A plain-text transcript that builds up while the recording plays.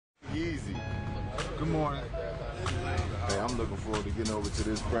easy. Good morning. Hey, I'm looking forward to getting over to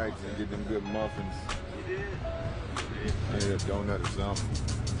this practice and get them good muffins. And a donut or something.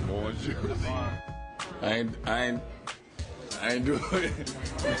 Some orange juice. I ain't doing it.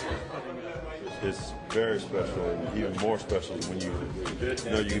 It's very special, and even more special when you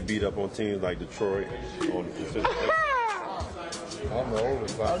know you can beat up on teams like Detroit on the consistent basis. I'm the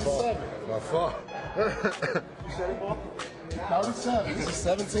oldest by far. By far. You said it, 37. This is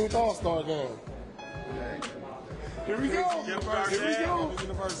 17th All-Star game. Here we go. Here we go. Here we go.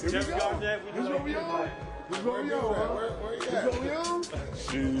 This is what we on. This is what we on. This is what we on.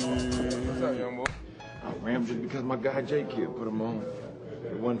 What's up, young boy? I ran just because my guy Jake here put them on.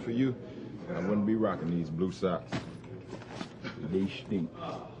 If it wasn't for you, I wouldn't be rocking these blue socks. They stink.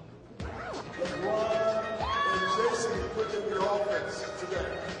 Jason put in the offense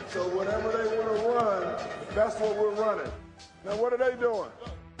today. So whatever they want to run, that's what we're running. Now what are they doing?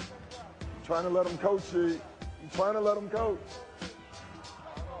 I'm trying to let them coach, G. I'm trying to let them coach.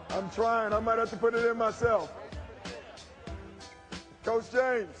 I'm trying. I might have to put it in myself. Coach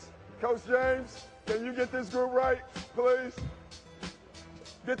James, can you get this group right, please?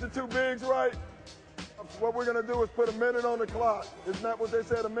 Get the two bigs right. What we're going to do is put a minute on the clock. Isn't that what they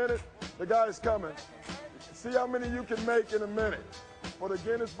said, a minute? The guy's coming. See how many you can make in a minute for the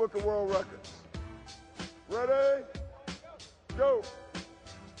Guinness Book of World Records. Ready? Go.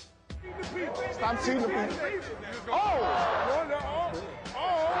 Stop cheating the people. Oh!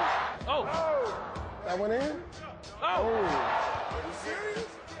 Oh! That went in? Oh! Are you serious?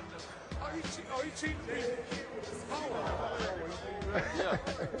 Oh, you cheating people. Yeah.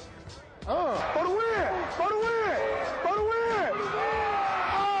 For the win! For the win! For the win!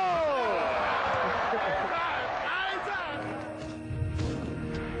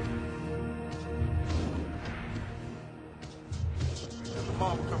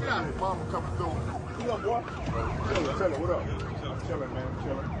 Mama coming through. What up, boy? Tell her, what up? Chillin', man,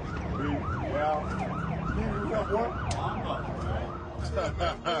 chillin'. Yeah. What up, boy?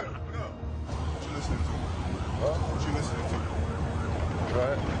 What you listening to? Huh? What you listening to?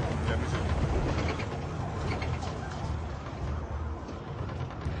 Right. Yeah, me too.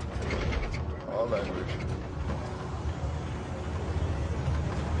 All language.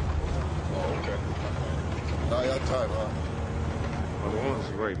 Oh, okay. Now y'all tight, huh? New Orleans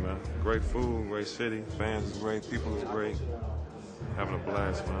is great, man. Great food, great city. Fans is great. People is great. Having a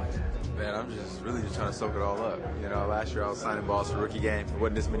blast, man. Man, I'm just really trying to soak it all up. You know, last year I was signing balls for the rookie game. It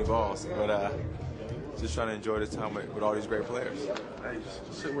wasn't this many balls, but just trying to enjoy this time with all these great players. Hey,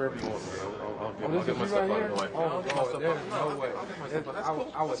 just sit wherever you want, man. I'll get my stuff out of the way. No way.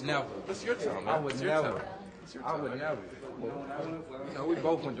 I would never. It's your time, man. I would never. I would never. You know, we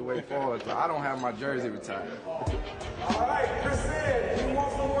both went to Wake Forest, but I don't have my jersey retired. All right, Chris said he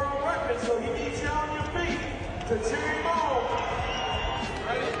wants the world record, so he needs you on your feet to cheer him on.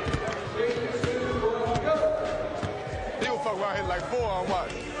 Ready? 3, 2, 1, go. He gonna fuck around here like 4 on what?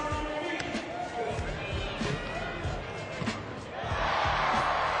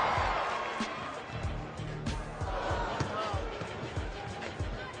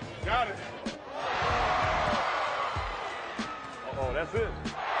 Got it. Oh, that's it.